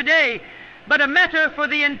circles today, but a matter for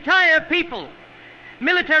the entire people.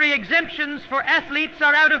 Military exemptions for athletes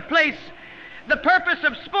are out of place. The purpose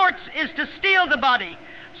of sports is to steel the body,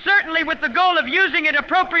 certainly with the goal of using it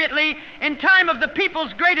appropriately in time of the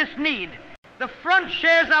people's greatest need. The front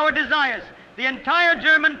shares our desires. The entire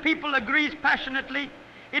German people agrees passionately.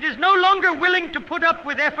 It is no longer willing to put up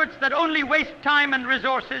with efforts that only waste time and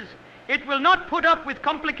resources. It will not put up with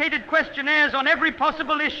complicated questionnaires on every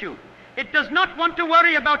possible issue. It does not want to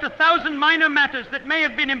worry about 1,000 minor matters that may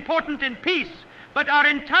have been important in peace, but are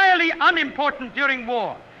entirely unimportant during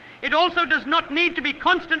war. It also does not need to be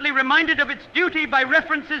constantly reminded of its duty by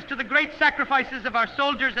references to the great sacrifices of our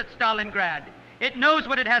soldiers at Stalingrad. It knows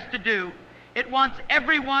what it has to do. It wants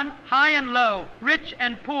everyone, high and low, rich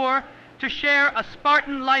and poor, to share a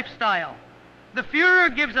Spartan lifestyle. The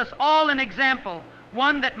Führer gives us all an example,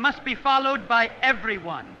 one that must be followed by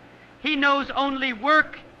everyone. He knows only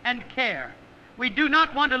work and care. We do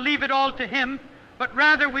not want to leave it all to him, but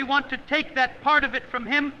rather we want to take that part of it from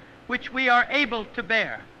him which we are able to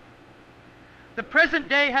bear. The present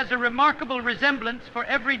day has a remarkable resemblance for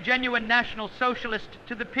every genuine National Socialist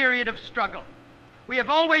to the period of struggle. We have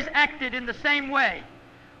always acted in the same way.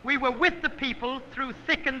 We were with the people through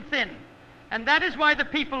thick and thin, and that is why the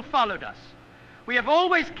people followed us. We have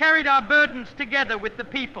always carried our burdens together with the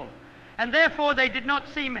people, and therefore they did not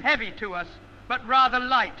seem heavy to us, but rather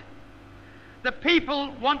light. The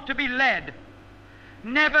people want to be led.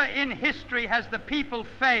 Never in history has the people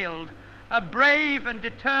failed a brave and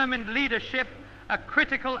determined leadership a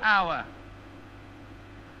critical hour.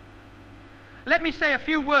 Let me say a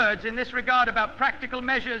few words in this regard about practical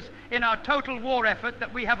measures in our total war effort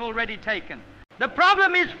that we have already taken. The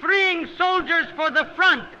problem is freeing soldiers for the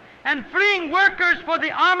front and freeing workers for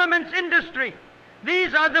the armaments industry.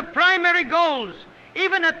 These are the primary goals,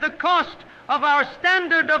 even at the cost of our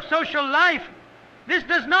standard of social life. This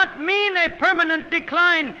does not mean a permanent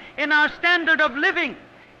decline in our standard of living.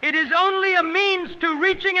 It is only a means to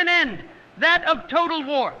reaching an end, that of total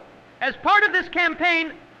war. As part of this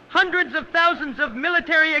campaign, hundreds of thousands of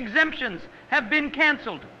military exemptions have been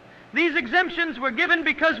canceled. These exemptions were given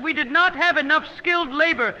because we did not have enough skilled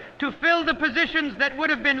labor to fill the positions that would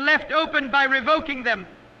have been left open by revoking them.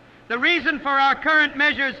 The reason for our current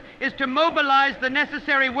measures is to mobilize the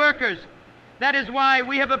necessary workers. That is why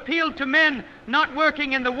we have appealed to men not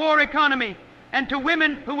working in the war economy and to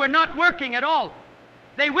women who were not working at all.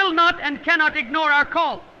 They will not and cannot ignore our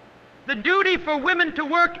call. The duty for women to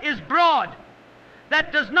work is broad.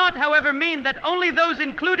 That does not, however, mean that only those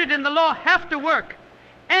included in the law have to work.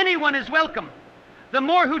 Anyone is welcome. The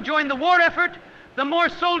more who join the war effort, the more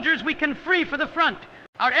soldiers we can free for the front.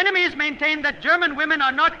 Our enemies maintain that German women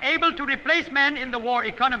are not able to replace men in the war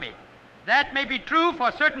economy. That may be true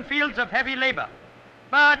for certain fields of heavy labor.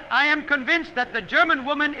 But I am convinced that the German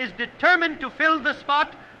woman is determined to fill the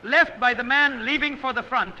spot left by the man leaving for the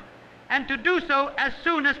front, and to do so as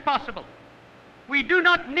soon as possible. We do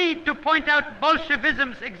not need to point out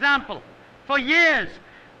Bolshevism's example. For years,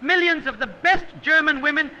 millions of the best German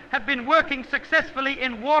women have been working successfully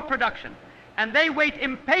in war production, and they wait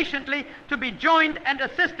impatiently to be joined and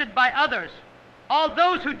assisted by others. All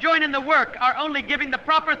those who join in the work are only giving the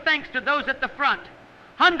proper thanks to those at the front.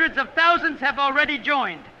 Hundreds of thousands have already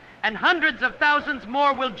joined, and hundreds of thousands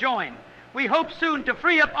more will join. We hope soon to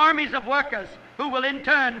free up armies of workers, who will in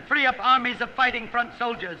turn free up armies of fighting front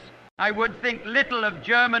soldiers. I would think little of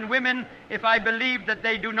German women if I believed that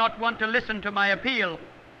they do not want to listen to my appeal.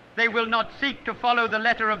 They will not seek to follow the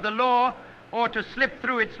letter of the law or to slip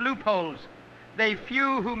through its loopholes. They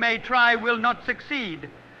few who may try will not succeed.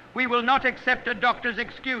 We will not accept a doctor's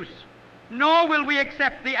excuse. nor will we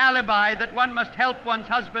accept the alibi that one must help one's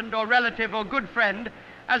husband or relative or good friend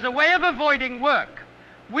as a way of avoiding work.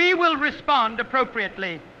 We will respond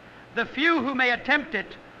appropriately. The few who may attempt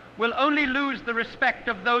it will only lose the respect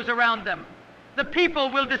of those around them. The people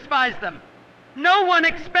will despise them. No one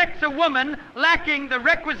expects a woman lacking the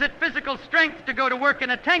requisite physical strength to go to work in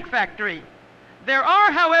a tank factory. There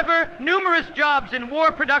are, however, numerous jobs in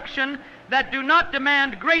war production that do not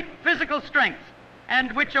demand great physical strength,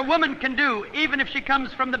 and which a woman can do even if she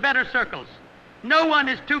comes from the better circles. No one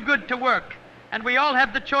is too good to work, and we all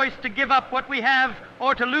have the choice to give up what we have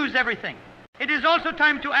or to lose everything. It is also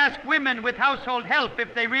time to ask women with household help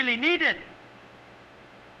if they really need it.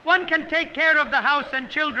 One can take care of the house and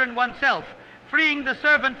children oneself, freeing the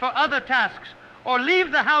servant for other tasks, or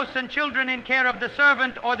leave the house and children in care of the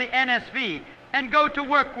servant or the NSV and go to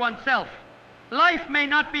work oneself. Life may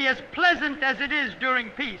not be as pleasant as it is during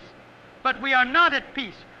peace, but we are not at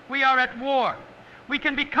peace. We are at war. We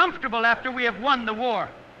can be comfortable after we have won the war.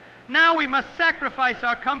 Now we must sacrifice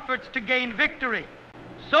our comforts to gain victory.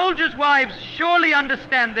 Soldiers' wives surely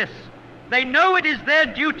understand this. They know it is their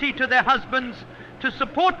duty to their husbands to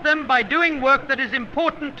support them by doing work that is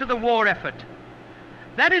important to the war effort.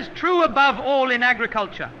 That is true above all in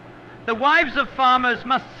agriculture. The wives of farmers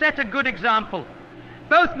must set a good example.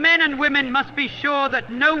 Both men and women must be sure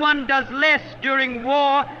that no one does less during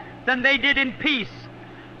war than they did in peace.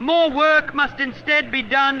 More work must instead be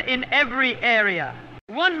done in every area.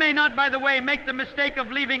 One may not, by the way, make the mistake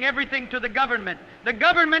of leaving everything to the government. The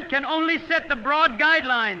government can only set the broad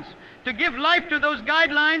guidelines. To give life to those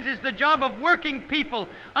guidelines is the job of working people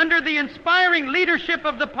under the inspiring leadership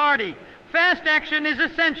of the party. Fast action is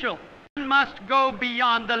essential. One must go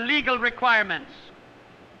beyond the legal requirements.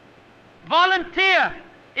 Volunteer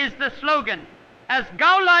is the slogan. As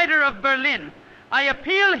Gauleiter of Berlin, I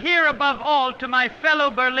appeal here above all to my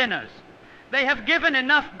fellow Berliners. They have given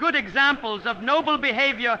enough good examples of noble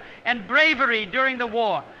behavior and bravery during the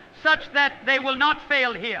war, such that they will not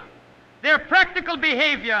fail here. Their practical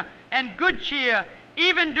behavior and good cheer,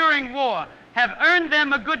 even during war, have earned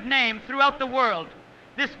them a good name throughout the world.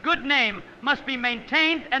 This good name must be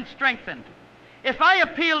maintained and strengthened. If I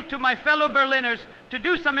appeal to my fellow Berliners to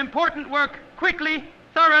do some important work quickly,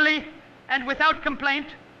 thoroughly, and without complaint,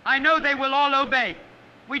 I know they will all obey.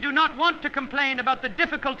 We do not want to complain about the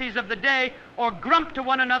difficulties of the day or grump to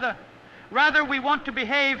one another. Rather, we want to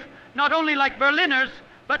behave not only like Berliners,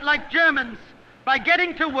 but like Germans, by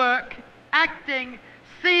getting to work, acting,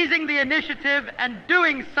 seizing the initiative, and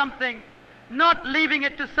doing something, not leaving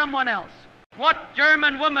it to someone else. What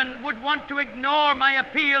German woman would want to ignore my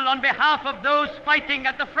appeal on behalf of those fighting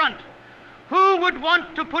at the front? Who would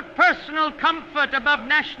want to put personal comfort above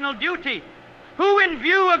national duty? Who, in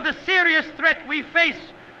view of the serious threat we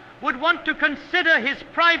face, would want to consider his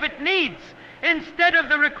private needs instead of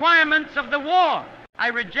the requirements of the war? I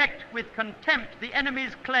reject with contempt the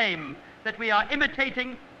enemy's claim that we are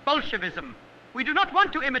imitating Bolshevism. We do not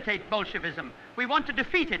want to imitate Bolshevism. We want to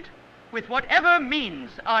defeat it with whatever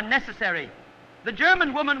means are necessary. The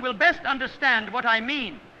German woman will best understand what I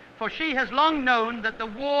mean, for she has long known that the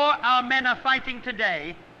war our men are fighting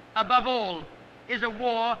today, above all, is a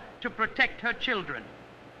war to protect her children.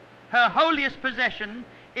 Her holiest possession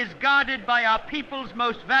is guarded by our people's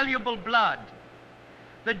most valuable blood.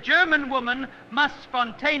 The German woman must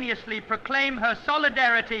spontaneously proclaim her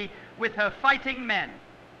solidarity with her fighting men.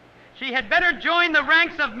 She had better join the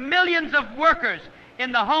ranks of millions of workers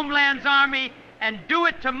in the homeland's army and do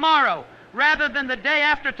it tomorrow rather than the day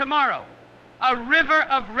after tomorrow. A river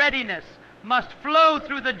of readiness must flow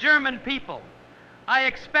through the German people. I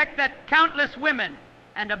expect that countless women,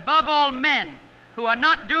 and above all men, who are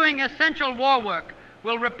not doing essential war work,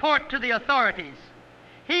 will report to the authorities.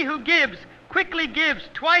 He who gives quickly gives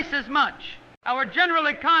twice as much. Our general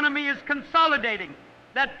economy is consolidating.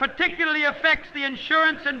 That particularly affects the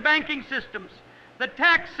insurance and banking systems, the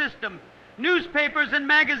tax system, newspapers and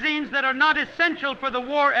magazines that are not essential for the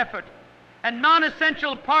war effort, and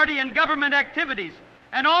non-essential party and government activities,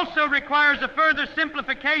 and also requires a further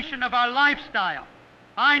simplification of our lifestyle.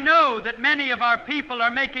 I know that many of our people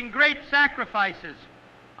are making great sacrifices.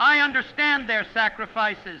 I understand their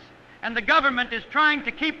sacrifices, and the government is trying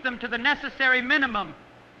to keep them to the necessary minimum.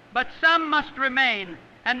 But some must remain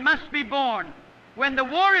and must be borne. When the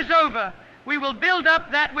war is over, we will build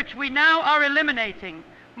up that which we now are eliminating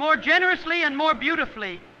more generously and more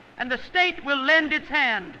beautifully, and the state will lend its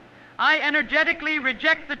hand. I energetically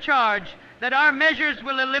reject the charge that our measures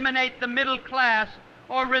will eliminate the middle class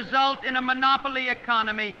or result in a monopoly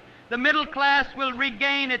economy. The middle class will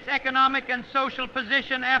regain its economic and social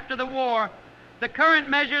position after the war. The current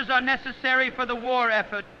measures are necessary for the war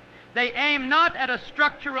effort. They aim not at a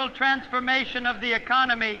structural transformation of the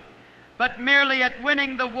economy, but merely at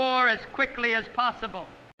winning the war as quickly as possible.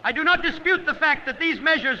 I do not dispute the fact that these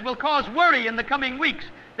measures will cause worry in the coming weeks.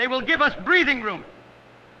 They will give us breathing room.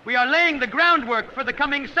 We are laying the groundwork for the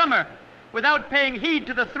coming summer without paying heed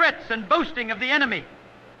to the threats and boasting of the enemy.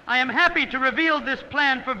 I am happy to reveal this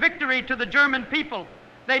plan for victory to the German people.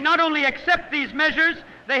 They not only accept these measures,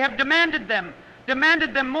 they have demanded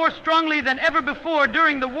them more strongly than ever before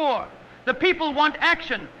during the war. The people want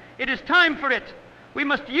action. It is time for it. We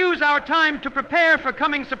must use our time to prepare for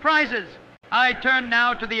coming surprises. I turn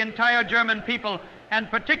now to the entire German people, and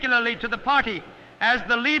particularly to the party, as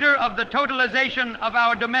the leader of the totalization of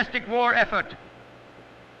our domestic war effort.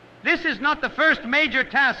 This is not the first major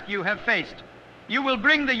task you have faced. You will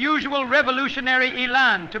bring the usual revolutionary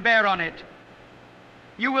elan to bear on it.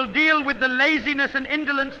 You will deal with the laziness and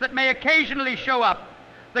indolence that may occasionally show up.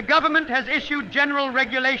 The government has issued general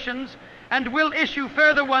regulations and will issue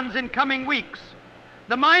further ones in coming weeks.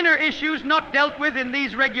 The minor issues not dealt with in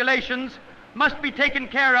these regulations must be taken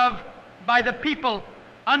care of by the people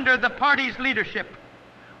under the party's leadership.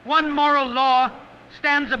 One moral law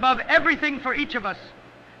stands above everything for each of us: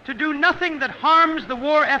 to do nothing that harms the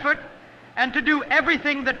war effort and to do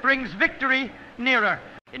everything that brings victory nearer.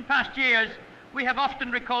 In past years, we have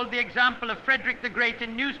often recalled the example of Frederick the Great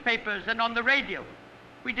in newspapers and on the radio.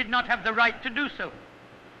 We did not have the right to do so.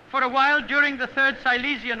 For a while during the Third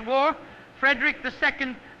Silesian War, Frederick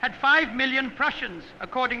II had 5 million Prussians,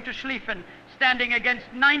 according to Schlieffen, standing against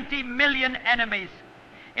 90 million enemies.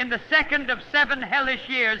 In the second of 7 hellish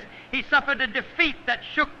years, he suffered a defeat that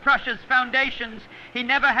shook Prussia's foundations. He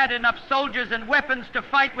never had enough soldiers and weapons to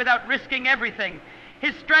fight without risking everything.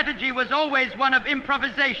 His strategy was always one of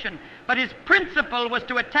improvisation, but his principle was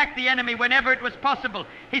to attack the enemy whenever it was possible.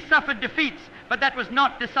 He suffered defeats, but that was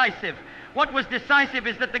not decisive. What was decisive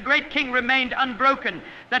is that the great king remained unbroken,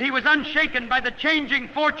 that he was unshaken by the changing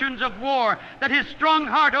fortunes of war, that his strong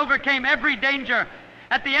heart overcame every danger.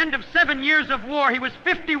 At the end of 7 years of war, he was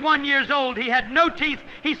 51 years old. He had no teeth.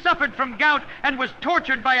 He suffered from gout and was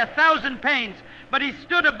tortured by 1,000 pains. But he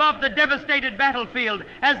stood above the devastated battlefield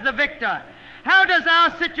as the victor. How does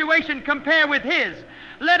our situation compare with his?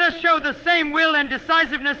 Let us show the same will and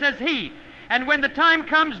decisiveness as he, and when the time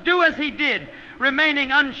comes, do as he did,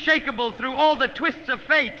 remaining unshakable through all the twists of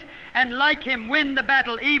fate, and like him win the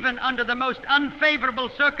battle even under the most unfavorable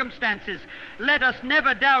circumstances. Let us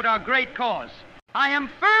never doubt our great cause. I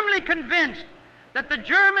am firmly convinced that the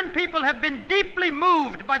German people have been deeply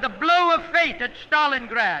moved by the blow of fate at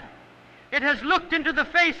Stalingrad. It has looked into the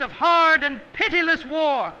face of hard and pitiless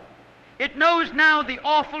war. It knows now the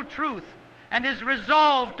awful truth and is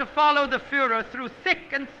resolved to follow the Führer through thick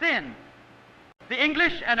and thin. The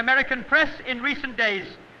English and American press in recent days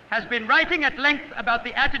has been writing at length about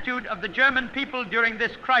the attitude of the German people during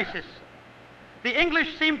this crisis. The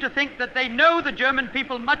English seem to think that they know the German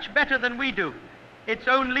people much better than we do, its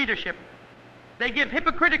own leadership. They give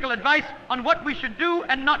hypocritical advice on what we should do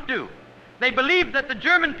and not do. They believe that the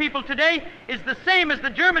German people today is the same as the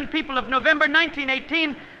German people of November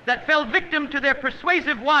 1918 that fell victim to their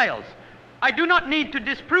persuasive wiles. I do not need to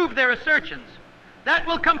disprove their assertions. That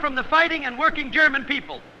will come from the fighting and working German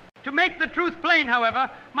people. To make the truth plain, however,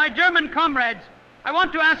 my German comrades, I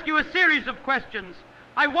want to ask you a series of questions.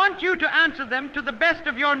 I want you to answer them to the best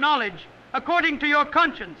of your knowledge, according to your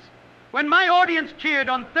conscience. When my audience cheered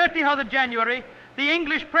on 30th of January, the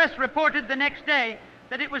English press reported the next day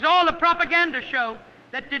that it was all a propaganda show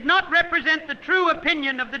that did not represent the true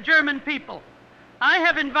opinion of the German people. I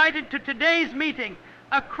have invited to today's meeting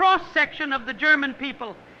a cross-section of the German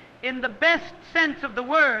people in the best sense of the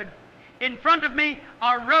word. In front of me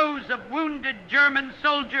are rows of wounded German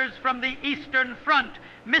soldiers from the Eastern Front,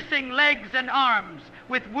 missing legs and arms,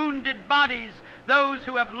 with wounded bodies, those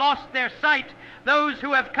who have lost their sight, those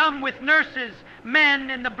who have come with nurses,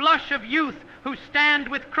 men in the blush of youth who stand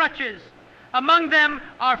with crutches. Among them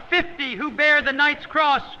are 50 who bear the Knight's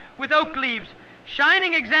Cross with oak leaves,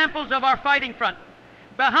 shining examples of our fighting front.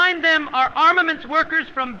 Behind them are armaments workers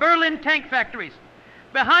from Berlin tank factories.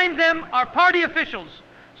 Behind them are party officials,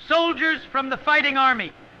 soldiers from the fighting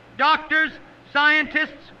army, doctors,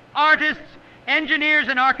 scientists, artists, engineers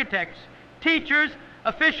and architects, teachers,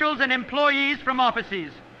 officials and employees from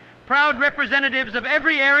offices, proud representatives of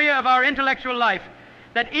every area of our intellectual life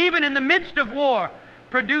that even in the midst of war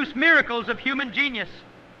produce miracles of human genius.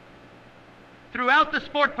 Throughout the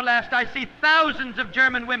Sportpalast, I see thousands of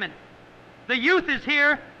German women. The youth is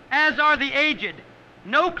here, as are the aged.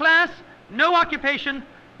 No class, no occupation,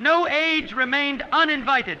 no age remained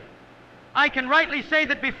uninvited. I can rightly say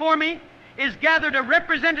that before me is gathered a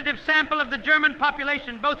representative sample of the German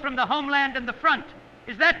population, both from the homeland and the front.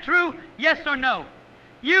 Is that true? Yes or no?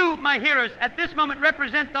 You, my hearers, at this moment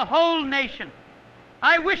represent the whole nation.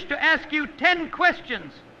 I wish to ask you 10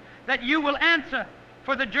 questions that you will answer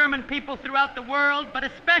for the German people throughout the world, but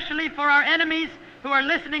especially for our enemies who are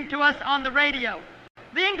listening to us on the radio.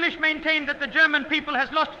 The English maintain that the German people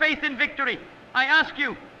has lost faith in victory. I ask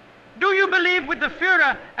you, do you believe with the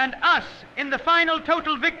Führer and us in the final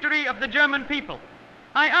total victory of the German people?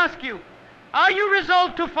 I ask you, are you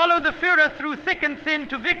resolved to follow the Führer through thick and thin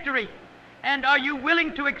to victory? And are you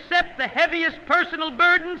willing to accept the heaviest personal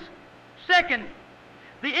burdens? Second,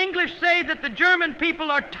 the English say that the German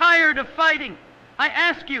people are tired of fighting. I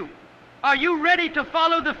ask you, are you ready to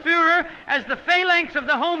follow the Führer as the phalanx of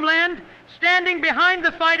the homeland, standing behind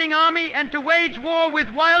the fighting army and to wage war with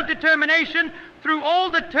wild determination through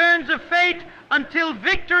all the turns of fate until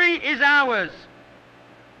victory is ours?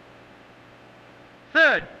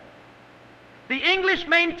 Third, the English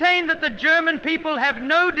maintain that the German people have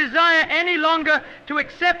no desire any longer to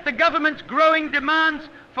accept the government's growing demands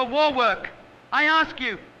for war work. I ask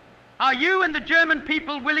you, are you and the German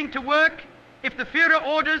people willing to work, if the Führer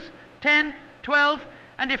orders, 10, 12,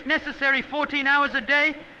 and if necessary 14 hours a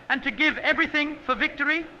day, and to give everything for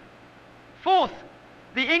victory? Fourth,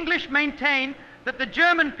 the English maintain that the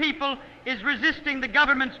German people is resisting the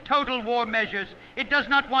government's total war measures. It does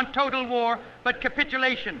not want total war, but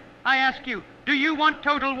capitulation. I ask you, do you want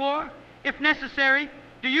total war? If necessary,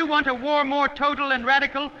 do you want a war more total and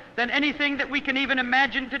radical than anything that we can even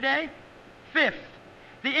imagine today? Fifth,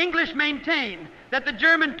 the English maintain that the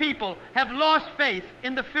German people have lost faith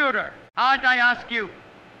in the Führer. And I ask you,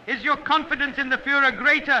 is your confidence in the Führer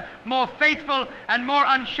greater, more faithful, and more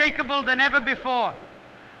unshakable than ever before?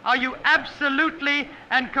 Are you absolutely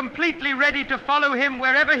and completely ready to follow him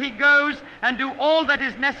wherever he goes and do all that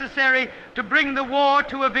is necessary to bring the war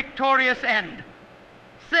to a victorious end?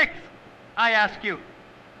 Sixth, I ask you,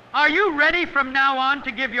 are you ready from now on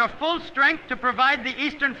to give your full strength to provide the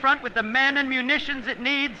Eastern Front with the men and munitions it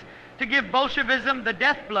needs to give Bolshevism the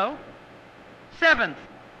death blow? Seventh,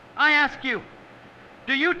 I ask you,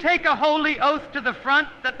 do you take a holy oath to the front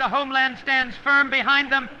that the homeland stands firm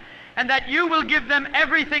behind them and that you will give them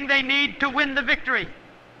everything they need to win the victory?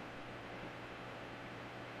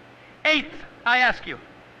 Eighth, I ask you,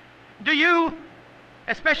 do you,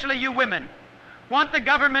 especially you women, want the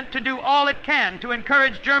government to do all it can to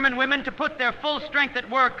encourage German women to put their full strength at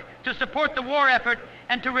work to support the war effort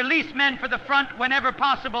and to release men for the front whenever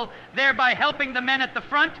possible, thereby helping the men at the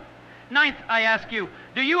front? Ninth, I ask you,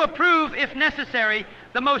 do you approve, if necessary,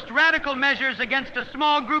 the most radical measures against a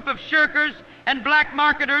small group of shirkers and black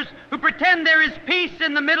marketers who pretend there is peace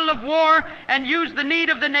in the middle of war and use the need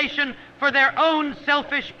of the nation for their own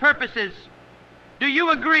selfish purposes? Do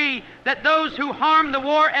you agree that those who harm the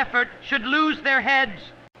war effort should lose their heads?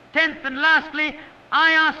 Tenth and lastly,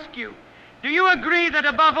 I ask you, do you agree that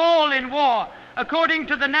above all in war, according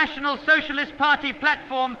to the National Socialist Party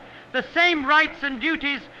platform, the same rights and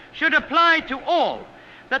duties should apply to all,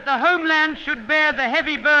 that the homeland should bear the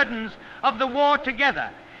heavy burdens of the war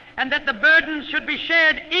together, and that the burdens should be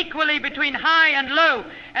shared equally between high and low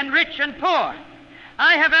and rich and poor?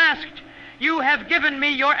 I have asked, you have given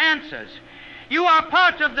me your answers. You are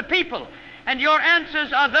part of the people, and your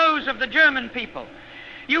answers are those of the German people.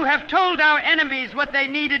 You have told our enemies what they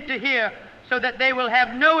needed to hear so that they will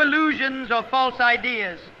have no illusions or false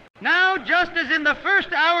ideas. Now, just as in the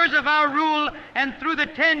first hours of our rule and through the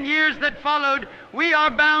 10 years that followed, we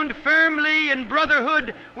are bound firmly in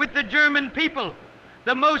brotherhood with the German people.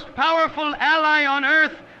 The most powerful ally on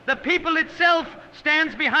earth, the people itself,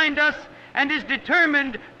 stands behind us and is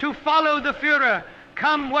determined to follow the Führer,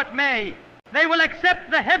 come what may. They will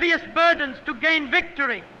accept the heaviest burdens to gain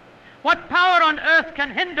victory. What power on earth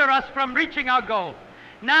can hinder us from reaching our goal?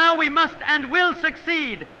 Now we must and will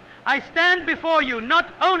succeed. I stand before you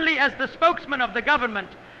not only as the spokesman of the government,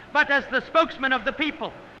 but as the spokesman of the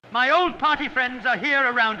people. My old party friends are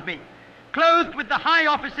here around me, clothed with the high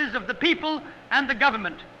offices of the people and the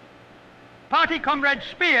government. Party comrade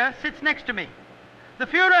Speer sits next to me. The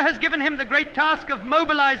Führer has given him the great task of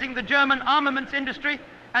mobilizing the German armaments industry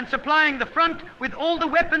and supplying the front with all the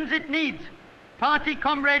weapons it needs. Party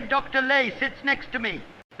comrade Dr. Ley sits next to me.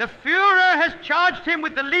 The Führer has charged him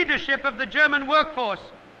with the leadership of the German workforce,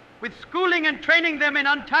 with schooling and training them in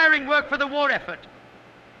untiring work for the war effort.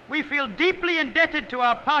 We feel deeply indebted to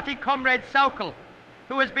our party comrade Saukel,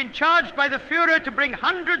 who has been charged by the Führer to bring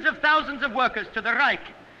hundreds of thousands of workers to the Reich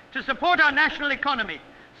to support our national economy,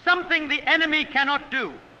 something the enemy cannot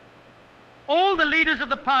do. All the leaders of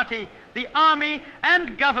the party, the army,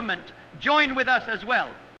 and government join with us as well.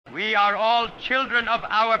 We are all children of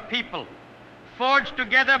our people, forged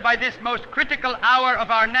together by this most critical hour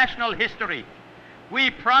of our national history.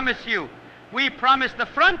 We promise you, we promise the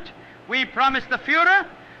front, we promise the Führer,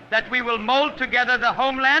 that we will mold together the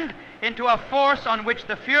homeland into a force on which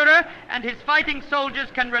the Führer and his fighting soldiers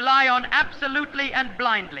can rely on absolutely and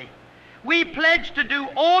blindly. We pledge to do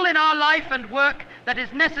all in our life and work that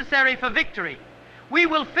is necessary for victory. We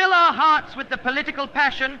will fill our hearts with the political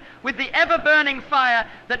passion, with the ever-burning fire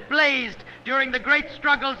that blazed during the great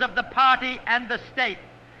struggles of the party and the state.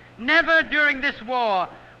 Never during this war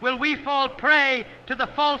will we fall prey to the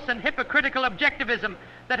false and hypocritical objectivism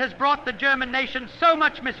that has brought the German nation so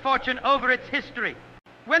much misfortune over its history.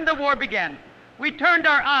 When the war began, we turned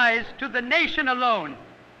our eyes to the nation alone.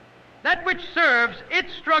 That which serves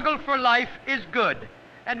its struggle for life is good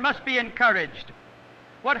and must be encouraged.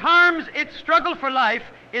 What harms its struggle for life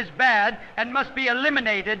is bad and must be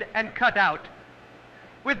eliminated and cut out.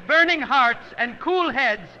 With burning hearts and cool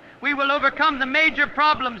heads, we will overcome the major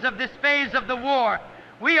problems of this phase of the war.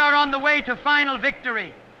 We are on the way to final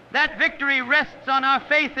victory. That victory rests on our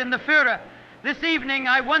faith in the Führer. This evening,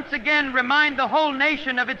 I once again remind the whole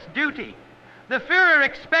nation of its duty. The Führer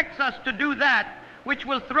expects us to do that which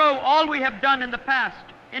will throw all we have done in the past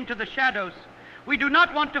into the shadows. We do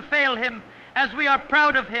not want to fail him. As we are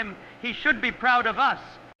proud of him, he should be proud of us.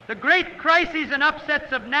 The great crises and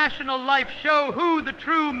upsets of national life show who the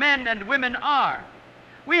true men and women are.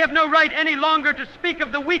 We have no right any longer to speak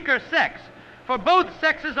of the weaker sex, for both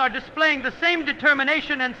sexes are displaying the same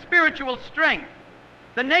determination and spiritual strength.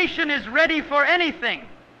 The nation is ready for anything.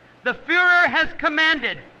 The Führer has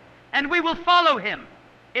commanded, and we will follow him.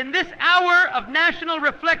 In this hour of national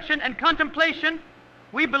reflection and contemplation,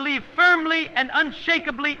 we believe firmly and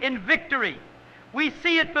unshakably in victory. We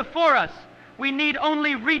see it before us. We need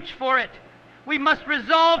only reach for it. We must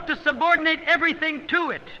resolve to subordinate everything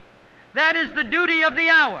to it. That is the duty of the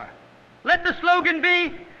hour. Let the slogan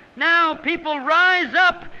be, "Now people rise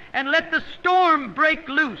up and let the storm break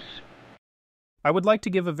loose." I would like to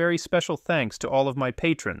give a very special thanks to all of my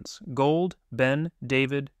patrons, Gold, Ben,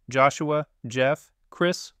 David, Joshua, Jeff,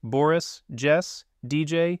 Chris, Boris, Jess,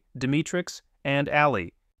 DJ, Dimitrix, and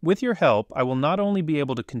Ali. With your help, I will not only be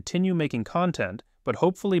able to continue making content, but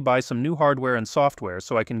hopefully buy some new hardware and software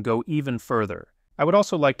so I can go even further. I would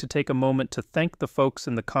also like to take a moment to thank the folks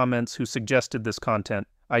in the comments who suggested this content.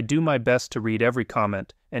 I do my best to read every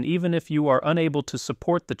comment, and even if you are unable to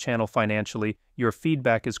support the channel financially, your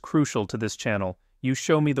feedback is crucial to this channel. You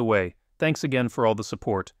show me the way. Thanks again for all the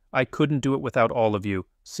support. I couldn't do it without all of you.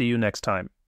 See you next time.